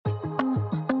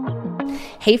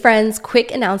Hey friends,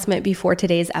 quick announcement before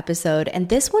today's episode, and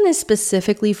this one is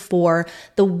specifically for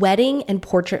the wedding and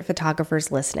portrait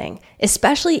photographers listening,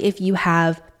 especially if you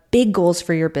have big goals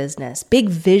for your business, big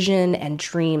vision and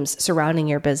dreams surrounding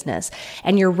your business,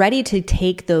 and you're ready to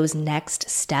take those next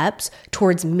steps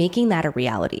towards making that a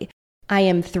reality. I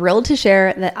am thrilled to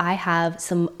share that I have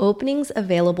some openings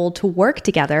available to work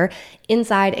together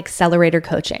inside Accelerator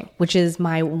Coaching, which is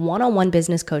my one-on-one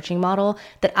business coaching model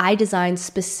that I designed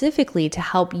specifically to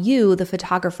help you, the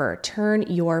photographer, turn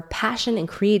your passion and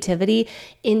creativity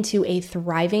into a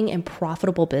thriving and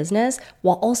profitable business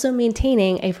while also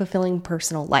maintaining a fulfilling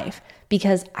personal life.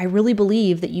 Because I really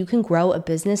believe that you can grow a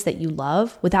business that you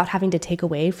love without having to take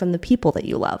away from the people that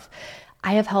you love.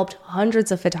 I have helped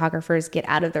hundreds of photographers get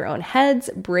out of their own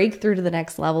heads, break through to the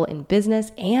next level in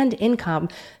business and income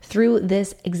through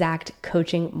this exact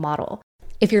coaching model.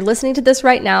 If you're listening to this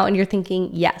right now and you're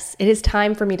thinking, yes, it is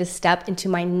time for me to step into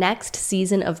my next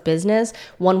season of business,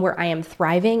 one where I am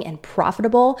thriving and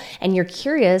profitable, and you're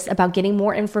curious about getting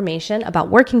more information about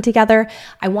working together,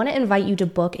 I want to invite you to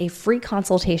book a free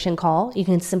consultation call. You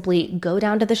can simply go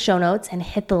down to the show notes and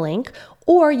hit the link,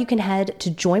 or you can head to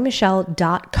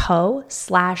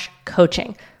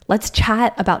joymichelle.co/coaching. Let's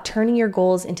chat about turning your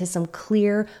goals into some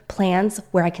clear plans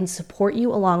where I can support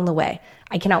you along the way.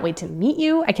 I cannot wait to meet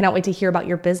you. I cannot wait to hear about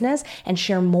your business and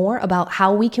share more about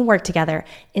how we can work together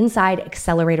inside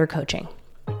Accelerator Coaching.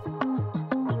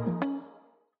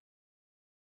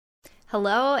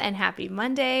 Hello and happy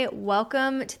Monday.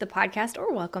 Welcome to the podcast,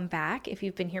 or welcome back if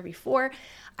you've been here before.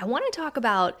 I want to talk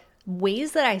about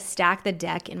ways that I stack the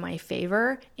deck in my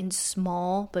favor in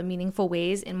small but meaningful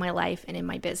ways in my life and in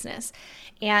my business,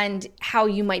 and how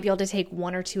you might be able to take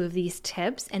one or two of these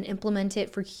tips and implement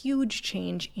it for huge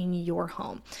change in your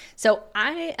home. So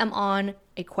I am on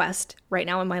a quest right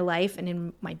now in my life and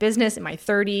in my business, in my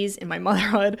 30s, in my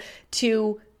motherhood,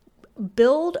 to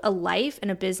build a life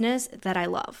and a business that I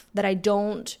love, that I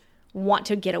don't want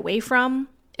to get away from.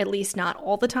 At least not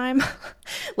all the time.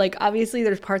 Like, obviously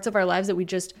there's parts of our lives that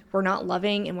we're not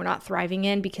loving and we're not thriving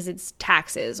in because it's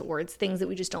taxes or it's things that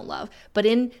we just don't love. But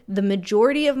in the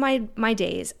majority of my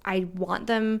days, I want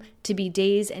them to be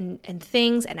days and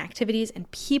things and activities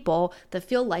and people that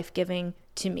feel life-giving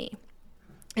to me.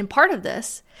 And part of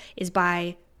this is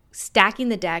by stacking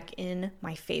the deck in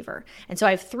my favor. And so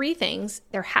I have three things.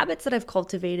 They're habits that I've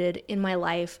cultivated in my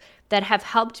life that have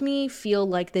helped me feel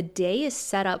like the day is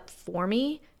set up for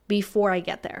me before I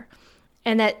get there,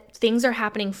 and that things are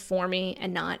happening for me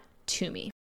and not to me.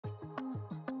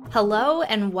 Hello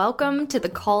and welcome to the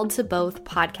Called to Both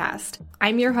podcast.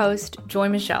 I'm your host, Joy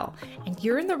Michelle, and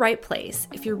you're in the right place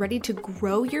if you're ready to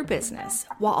grow your business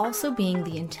while also being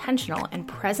the intentional and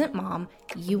present mom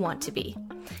you want to be.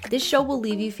 This show will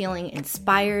leave you feeling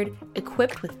inspired,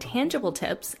 equipped with tangible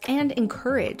tips, and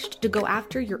encouraged to go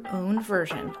after your own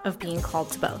version of being called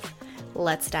to both.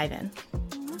 Let's dive in.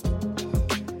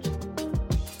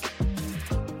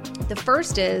 The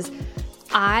first is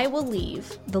I will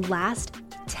leave the last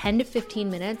 10 to 15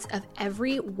 minutes of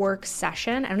every work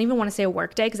session. I don't even want to say a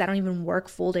work day because I don't even work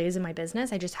full days in my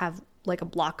business. I just have like a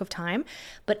block of time.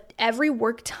 But every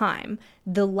work time,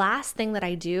 the last thing that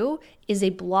I do is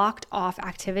a blocked off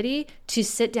activity to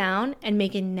sit down and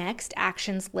make a next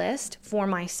actions list for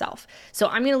myself. So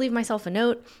I'm going to leave myself a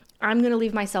note. I'm going to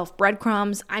leave myself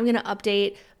breadcrumbs. I'm going to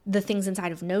update the things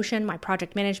inside of Notion, my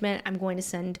project management. I'm going to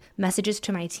send messages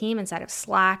to my team inside of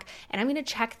Slack, and I'm going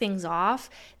to check things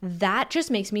off. That just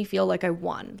makes me feel like I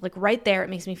won. Like right there, it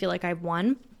makes me feel like I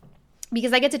won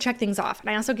because I get to check things off.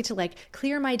 And I also get to like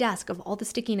clear my desk of all the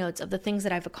sticky notes of the things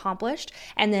that I've accomplished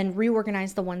and then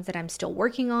reorganize the ones that I'm still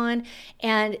working on.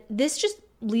 And this just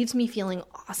leaves me feeling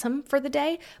awesome for the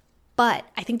day. But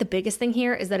I think the biggest thing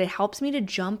here is that it helps me to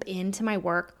jump into my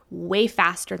work way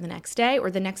faster the next day or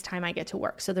the next time I get to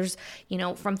work. So there's,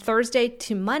 from Thursday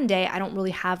to Monday, I don't really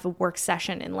have a work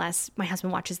session unless my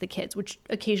husband watches the kids, which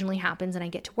occasionally happens and I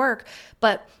get to work.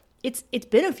 But it's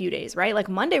been a few days, right? Like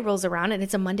Monday rolls around and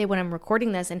it's a Monday when I'm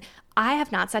recording this, and I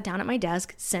have not sat down at my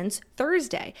desk since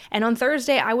Thursday. And on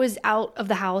Thursday, I was out of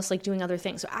the house like doing other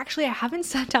things. So actually, I haven't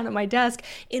sat down at my desk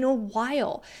in a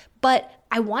while. But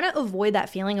I want to avoid that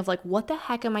feeling of like, what the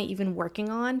heck am I even working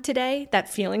on today? That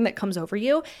feeling that comes over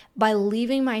you by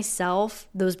leaving myself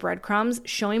those breadcrumbs,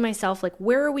 showing myself like,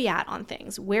 where are we at on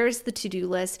things? Where's the to-do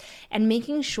list? And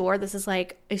making sure, this is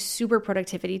like a super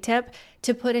productivity tip,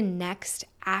 to put a next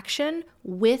action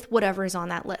with whatever is on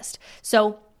that list.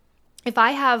 So if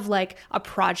I have like a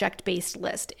project-based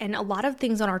list, and a lot of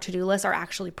things on our to-do list are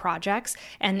actually projects,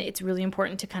 and it's really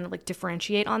important to kind of like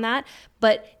differentiate on that.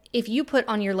 But if you put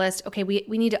on your list, okay, we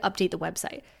need to update the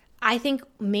website. I think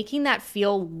making that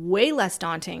feel way less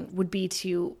daunting would be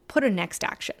to put a next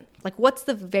action. Like, what's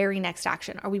the very next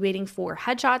action? Are we waiting for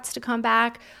headshots to come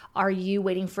back? Are you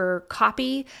waiting for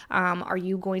copy? Are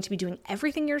you going to be doing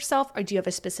everything yourself? Or do you have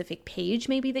a specific page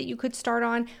maybe that you could start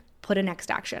on? Put a next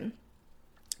action.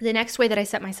 The next way that I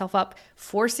set myself up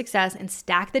for success and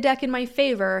stack the deck in my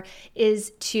favor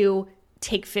is to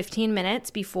take 15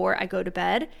 minutes before I go to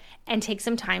bed and take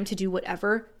some time to do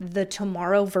whatever the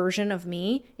tomorrow version of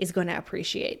me is going to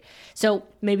appreciate. So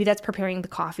maybe that's preparing the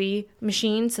coffee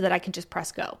machine so that I can just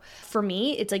press go. For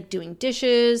me, it's like doing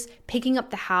dishes, picking up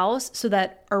the house so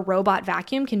that a robot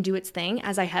vacuum can do its thing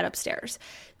as I head upstairs.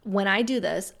 When I do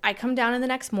this, I come down in the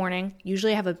next morning,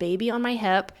 usually I have a baby on my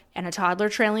hip and a toddler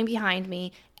trailing behind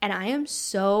me, and I am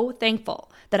so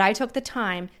thankful that I took the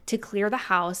time to clear the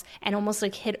house and almost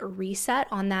like hit a reset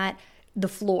on the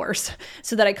floors,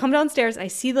 so that I come downstairs, I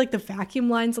see like the vacuum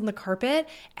lines on the carpet,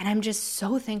 and I'm just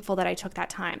so thankful that I took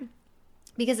that time.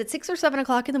 Because at 6 or 7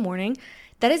 o'clock in the morning,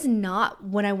 that is not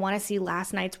when I want to see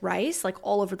last night's rice like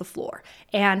all over the floor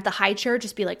and the high chair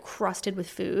just be like crusted with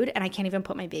food and I can't even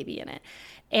put my baby in it.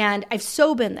 And I've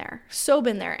so been there.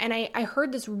 And I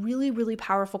heard this really, really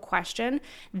powerful question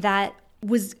that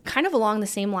was kind of along the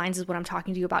same lines as what I'm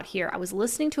talking to you about here. I was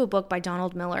listening to a book by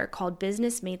Donald Miller called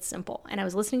Business Made Simple, and I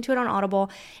was listening to it on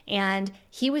Audible, and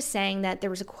he was saying that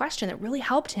there was a question that really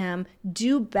helped him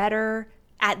do better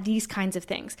at these kinds of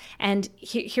things. And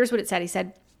here's what it said. He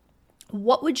said,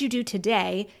 what would you do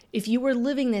today if you were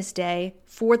living this day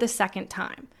for the second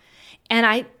time? And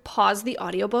I paused the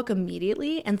audiobook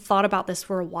immediately and thought about this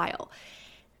for a while.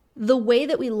 The way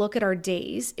that we look at our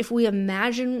days, if we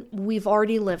imagine we've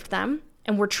already lived them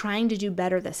and we're trying to do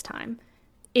better this time,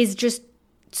 is just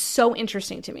so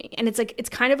interesting to me. And it's like, it's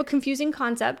kind of a confusing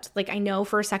concept. Like, I know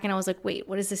for a second I was like, wait,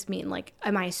 what does this mean? Like,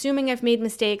 am I assuming I've made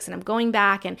mistakes and I'm going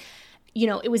back? And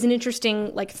it was an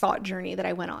interesting like thought journey that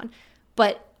I went on.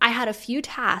 But I had a few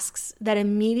tasks that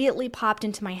immediately popped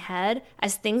into my head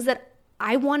as things that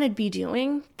I want to be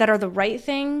doing that are the right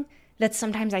thing that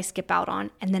sometimes I skip out on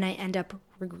and then I end up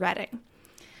regretting.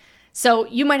 So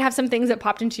you might have some things that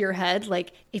popped into your head,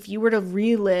 like if you were to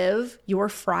relive your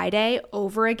Friday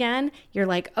over again, you're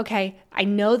like, okay, I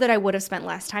know that I would have spent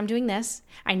less time doing this.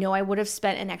 I know I would have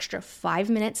spent an extra 5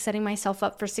 minutes setting myself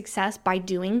up for success by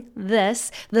doing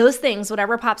this. Those things,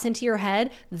 whatever pops into your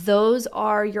head, those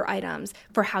are your items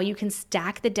for how you can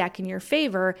stack the deck in your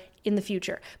favor in the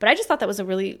future. But I just thought that was a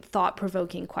really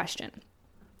thought-provoking question.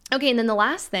 Okay, and then the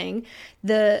last thing,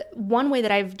 the one way that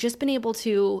I've just been able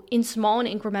to, in small and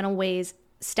incremental ways,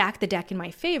 stack the deck in my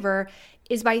favor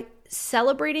is by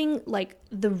celebrating like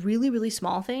the really, really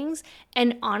small things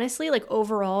and honestly, like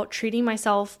overall treating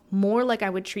myself more like I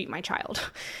would treat my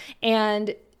child.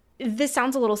 And this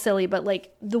sounds a little silly, but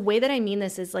like the way that I mean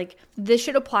this is like this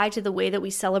should apply to the way that we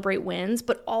celebrate wins,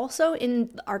 but also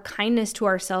in our kindness to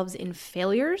ourselves in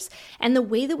failures and the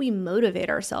way that we motivate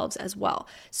ourselves as well.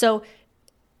 So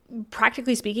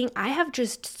practically speaking, I have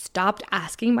just stopped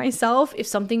asking myself if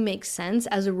something makes sense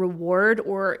as a reward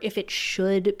or if it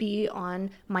should be on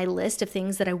my list of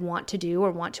things that I want to do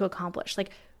or want to accomplish.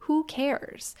 Like, who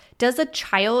cares? Does a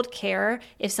child care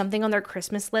if something on their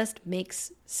Christmas list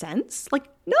makes sense? Like,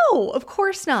 no, of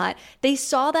course not. They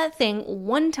saw that thing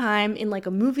one time in like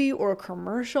a movie or a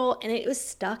commercial and it was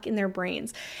stuck in their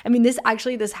brains. I mean, this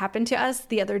happened to us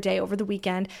the other day over the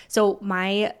weekend. So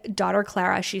my daughter,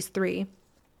 Clara, she's 3.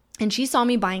 And she saw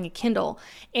me buying a Kindle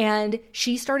and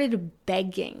she started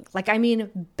begging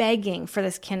for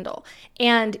this Kindle.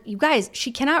 And you guys,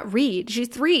 she cannot read. She's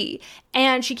 3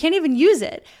 and she can't even use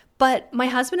it. But my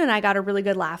husband and I got a really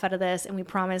good laugh out of this. And we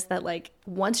promised that like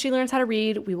once she learns how to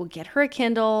read, we will get her a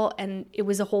Kindle. And it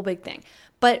was a whole big thing.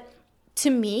 But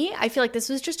to me, I feel like this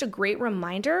was just a great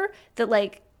reminder that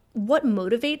like what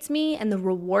motivates me and the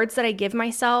rewards that I give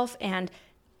myself and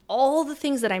all the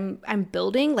things that I'm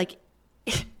building, like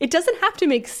it doesn't have to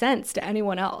make sense to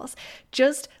anyone else.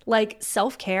 Just like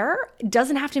self-care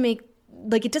doesn't have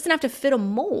to fit a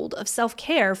mold of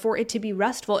self-care for it to be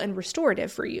restful and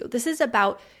restorative for you. This is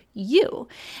about you.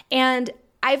 And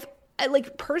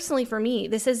personally for me,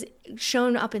 this has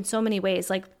shown up in so many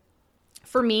ways. Like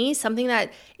for me, something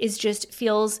that is just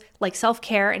feels like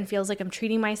self-care and feels like I'm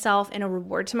treating myself and a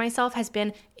reward to myself has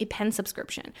been a pen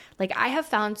subscription. Like I have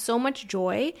found so much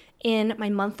joy in my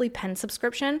monthly pen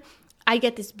subscription. I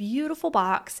get this beautiful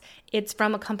box. It's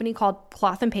from a company called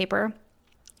Cloth and Paper.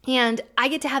 And I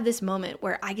get to have this moment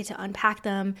where I get to unpack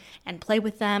them and play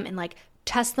with them and like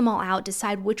test them all out,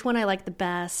 decide which one I like the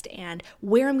best and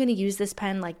where I'm going to use this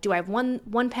pen. Like, do I have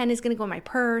one pen is going to go in my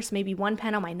purse, maybe one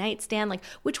pen on my nightstand? Like,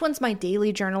 which one's my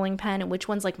daily journaling pen and which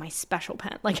one's like my special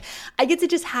pen? Like, I get to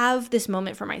just have this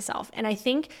moment for myself. And I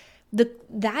think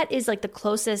that is like the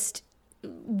closest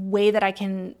way that I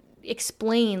can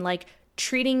explain like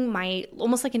treating my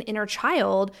almost like an inner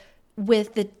child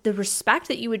with the respect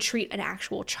that you would treat an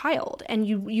actual child. And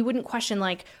you wouldn't question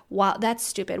like, wow, that's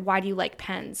stupid. Why do you like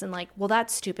pens? And like, well,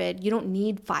 that's stupid. You don't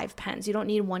need 5 pens. You don't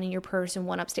need one in your purse and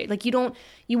one upstairs. Like you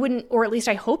wouldn't, or at least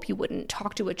I hope you wouldn't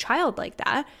talk to a child like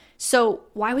that. So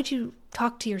why would you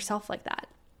talk to yourself like that?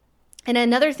 And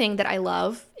another thing that I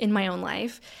love in my own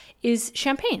life is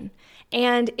champagne.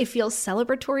 And it feels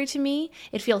celebratory to me.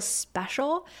 It feels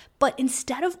special. But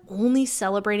instead of only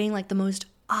celebrating like the most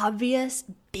obvious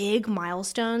big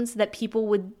milestones that people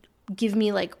would give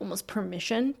me like almost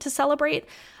permission to celebrate,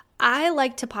 I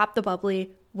like to pop the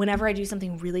bubbly whenever I do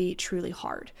something really, truly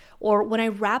hard, or when I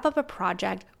wrap up a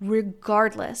project,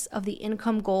 regardless of the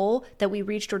income goal that we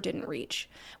reached or didn't reach,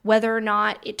 whether or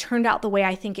not it turned out the way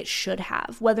I think it should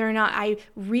have, whether or not I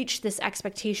reached this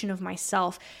expectation of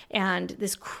myself and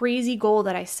this crazy goal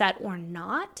that I set or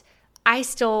not, I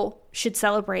still should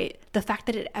celebrate the fact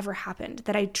that it ever happened,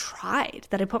 that I tried,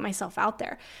 that I put myself out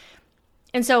there.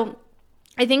 And so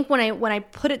I think when I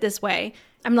put it this way,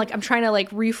 I'm trying to like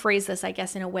rephrase this, I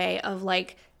guess, in a way of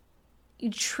like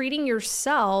treating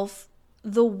yourself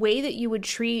the way that you would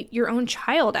treat your own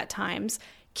child at times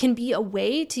can be a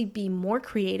way to be more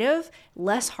creative,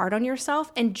 less hard on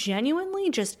yourself, and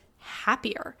genuinely just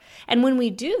happier. And when we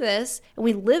do this and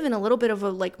we live in a little bit of a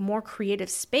like more creative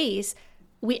space,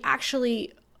 we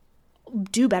actually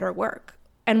do better work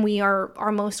and we are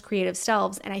our most creative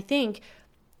selves. And I think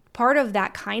part of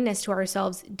that kindness to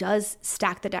ourselves does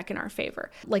stack the deck in our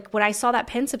favor. Like when I saw that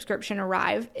pen subscription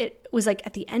arrive, it was like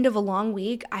at the end of a long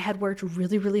week. I had worked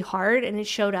really, really hard and it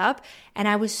showed up and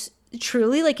I was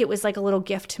truly like, it was like a little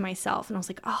gift to myself. And I was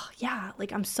like, oh yeah,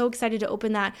 like I'm so excited to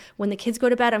open that. When the kids go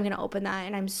to bed, I'm going to open that.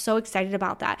 And I'm so excited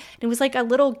about that. And it was like a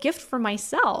little gift for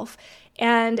myself.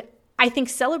 And I think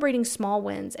celebrating small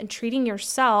wins and treating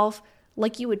yourself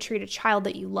like you would treat a child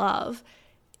that you love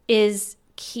is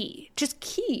just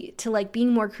key to like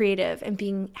being more creative and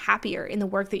being happier in the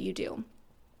work that you do.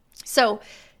 So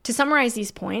to summarize these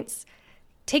points,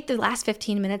 take the last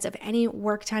 15 minutes of any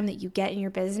work time that you get in your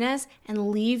business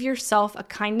and leave yourself a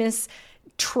kindness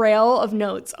trail of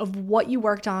notes of what you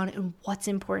worked on and what's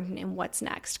important and what's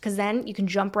next. Because then you can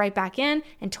jump right back in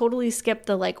and totally skip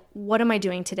the like, what am I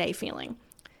doing today feeling?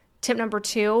 Tip number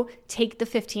 2, take the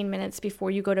 15 minutes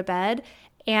before you go to bed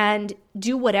and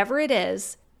do whatever it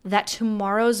is that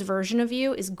tomorrow's version of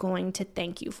you is going to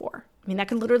thank you for. I mean, that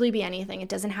could literally be anything. It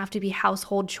doesn't have to be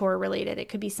household chore related. It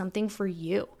could be something for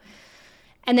you.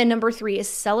 And then number 3 is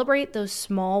celebrate those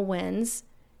small wins.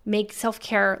 Make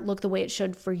self-care look the way it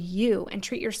should for you and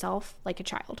treat yourself like a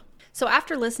child. So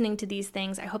after listening to these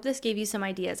things, I hope this gave you some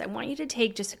ideas. I want you to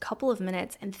take just a couple of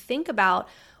minutes and think about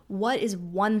what is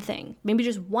one thing, maybe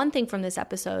just one thing from this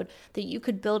episode that you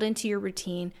could build into your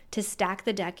routine to stack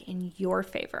the deck in your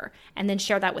favor, and then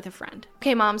share that with a friend.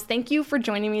 Okay, moms, thank you for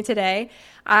joining me today.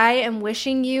 I am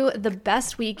wishing you the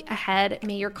best week ahead.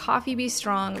 May your coffee be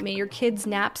strong. May your kids'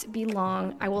 naps be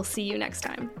long. I will see you next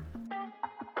time.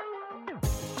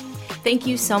 Thank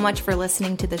you so much for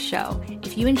listening to the show.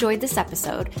 If you enjoyed this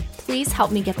episode, please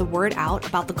help me get the word out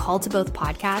about the Called to Both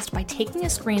podcast by taking a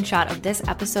screenshot of this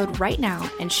episode right now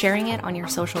and sharing it on your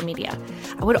social media.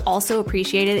 I would also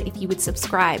appreciate it if you would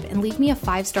subscribe and leave me a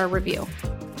 5-star review.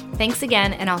 Thanks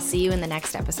again, and I'll see you in the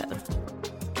next episode.